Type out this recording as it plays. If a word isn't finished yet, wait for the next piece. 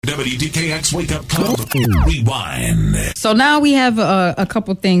WDKX Wake Up Club Rewind. So now we have a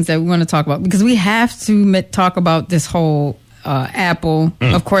couple things that we want to talk about because we have to talk about this whole Apple.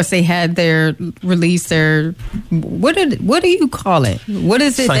 Of course, they had their release. Their what do you call it? What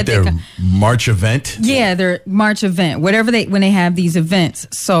is it? It's like their March event. Yeah, their March event. Whatever when they have these events.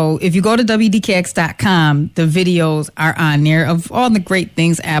 So if you go to WDKX.com, the videos are on there of all the great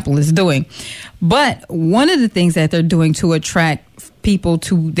things Apple is doing. But one of the things that they're doing to attract people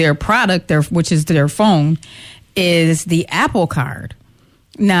to their product, which is their phone, is the Apple Card.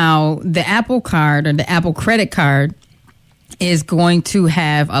 Now, the Apple Card or the Apple credit card is going to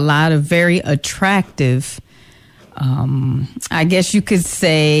have a lot of very attractive, I guess you could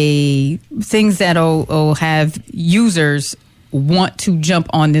say, things that will have users want to jump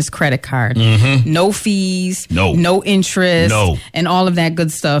on this credit card. No fees, no interest, and all of that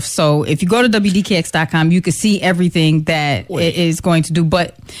good stuff. So if you go to WDKX.com, you can see everything that it is going to do.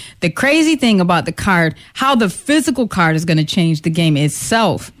 But the crazy thing about the card, how the physical card is going to change the game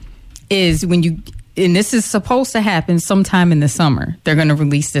itself, is when you, and this is supposed to happen sometime in the summer, they're going to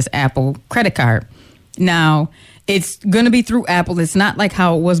release this Apple credit card. Now, it's going to be through Apple. It's not like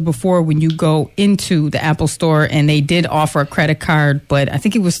how it was before when you go into the Apple store and they did offer a credit card, but I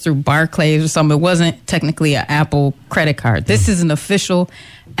think it was through Barclays or something. It wasn't technically an Apple credit card. This is an official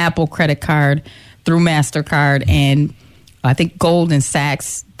Apple credit card through MasterCard, and I think Goldman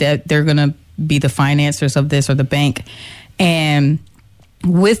Sachs, that they're going to be the financiers of this, or the bank. And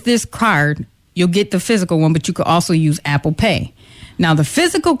with this card, you'll get the physical one, but you could also use Apple Pay. Now, the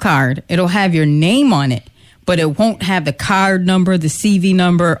physical card, it'll have your name on it, but it won't have the card number, the CV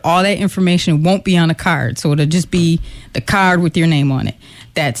number, all that information won't be on a card. So it'll just be the card with your name on it.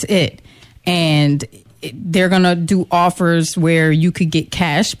 That's it. And they're going to do offers where you could get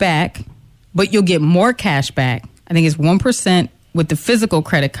cash back, but you'll get more cash back. I think it's 1% with the physical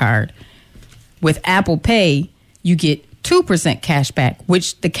credit card. With Apple Pay, you get 2% cash back,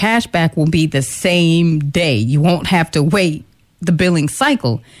 which the cash back will be the same day. You won't have to wait the billing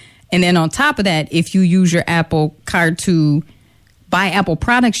cycle. And then on top of that, if you use your Apple card to buy Apple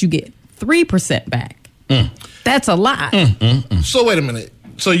products, you get 3% back. That's a lot. So wait a minute.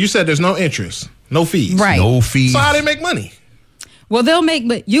 So you said there's no interest, no fees. Right. No fees. So how they make money? Well,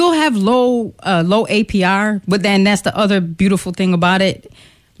 but you'll have low APR, but then that's the other beautiful thing about it.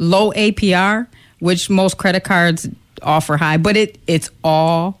 Low APR, which most credit cards offer high, but it's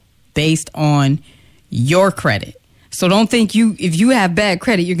all based on your credit. So don't think if you have bad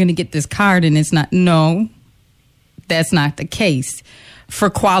credit, you're going to get this card and it's not. No, that's not the case. For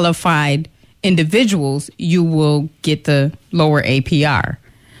qualified individuals, you will get the lower APR.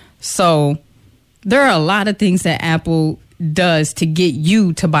 So there are a lot of things that Apple does to get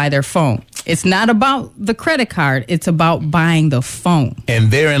you to buy their phone. It's not about the credit card. It's about buying the phone. And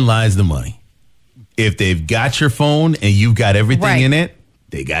therein lies the money. If they've got your phone and you've got everything in it,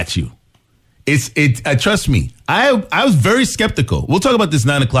 they got you. Trust me, I was very skeptical. We'll talk about this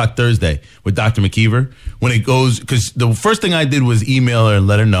 9 o'clock Thursday with Dr. McKeever when it goes, because the first thing I did was email her and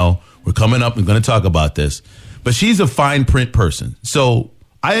let her know we're coming up and going to talk about this. But she's a fine print person. So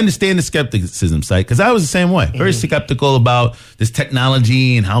I understand the skepticism side, because I was the same way. Very skeptical about this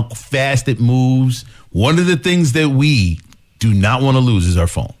technology and how fast it moves. One of the things that we do not want to lose is our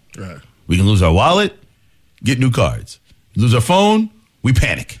phone. Right. We can lose our wallet, get new cards. Lose our phone, we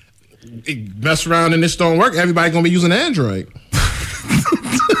panic. Mess around and this don't work, everybody going to be using Android.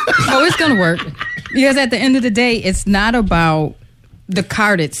 Oh, it's going to work. Because at the end of the day, it's not about the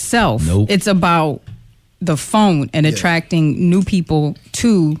card itself. Nope. It's about the phone and attracting new people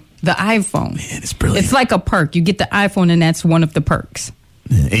to the iPhone. Man, it's brilliant. It's like a perk. You get the iPhone, and that's one of the perks.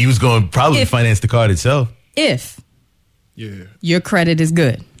 Yeah. And he was going to probably finance the card itself. If your credit is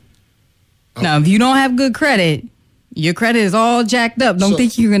good. Now, if you don't have good credit, your credit is all jacked up. Don't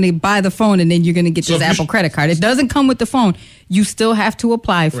think you're going to buy the phone and then you're going to get this Apple credit card. It doesn't come with the phone. You still have to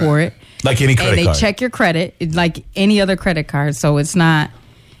apply for it. Like any credit card. And they check your credit like any other credit card. So it's not,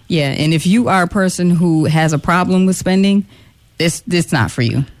 and if you are a person who has a problem with spending, this not for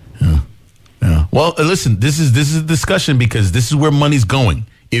you. Yeah. Well, listen, this is a discussion because this is where money's going.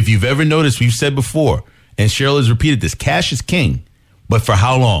 If you've ever noticed, we've said before, and Cheryl has repeated this, cash is king. But for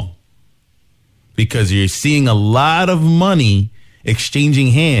how long? Because you're seeing a lot of money exchanging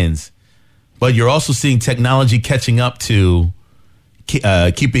hands, but you're also seeing technology catching up to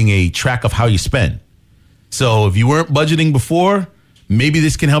keeping a track of how you spend. So if you weren't budgeting before, maybe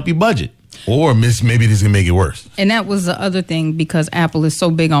this can help you budget. Or maybe this can make it worse. And that was the other thing, because Apple is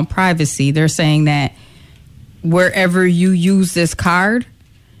so big on privacy. They're saying that wherever you use this card,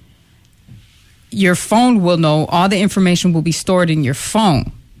 your phone will know, all the information will be stored in your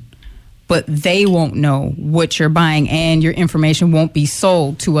phone. but they won't know what you're buying, and your information won't be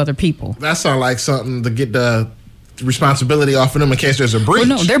sold to other people. That sounds like something to get the responsibility off of them in case there's a breach.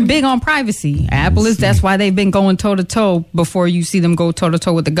 Well, no, they're big on privacy. Apple is. That's why they've been going toe to toe. Before you see them go toe to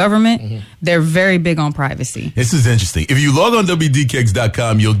toe with the government, they're very big on privacy. This is interesting. If you log on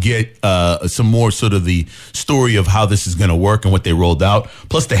WDKX.com, you'll get some more sort of the story of how this is going to work and what they rolled out.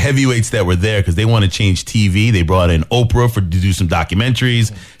 Plus the heavyweights that were there because they want to change TV. They brought in Oprah to do some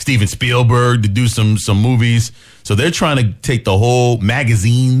documentaries, Steven Spielberg to do some movies. So they're trying to take the whole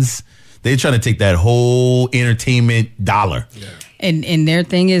magazines. They're trying to take that whole entertainment dollar. Yeah. And their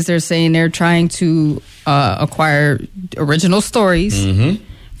thing is they're saying they're trying to acquire original stories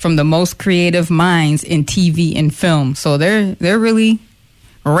from the most creative minds in TV and film. So they're really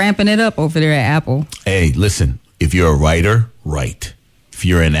ramping it up over there at Apple. Hey, listen, if you're a writer, write. If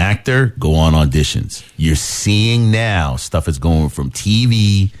you're an actor, go on auditions. You're seeing now stuff is going from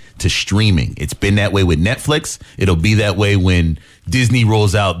TV to streaming. It's been that way with Netflix. It'll be that way when Disney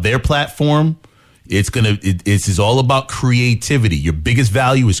rolls out their platform. It's all about creativity. Your biggest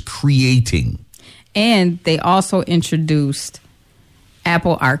value is creating. And they also introduced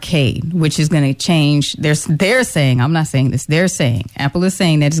Apple Arcade, which is going to change. They're saying, I'm not saying this, they're saying, Apple is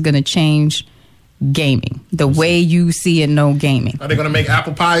saying that it's going to change gaming, the way you see and know gaming. Are they going to make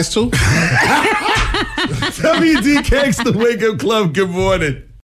apple pies too? WDKX, the Wake Up Club. Good morning.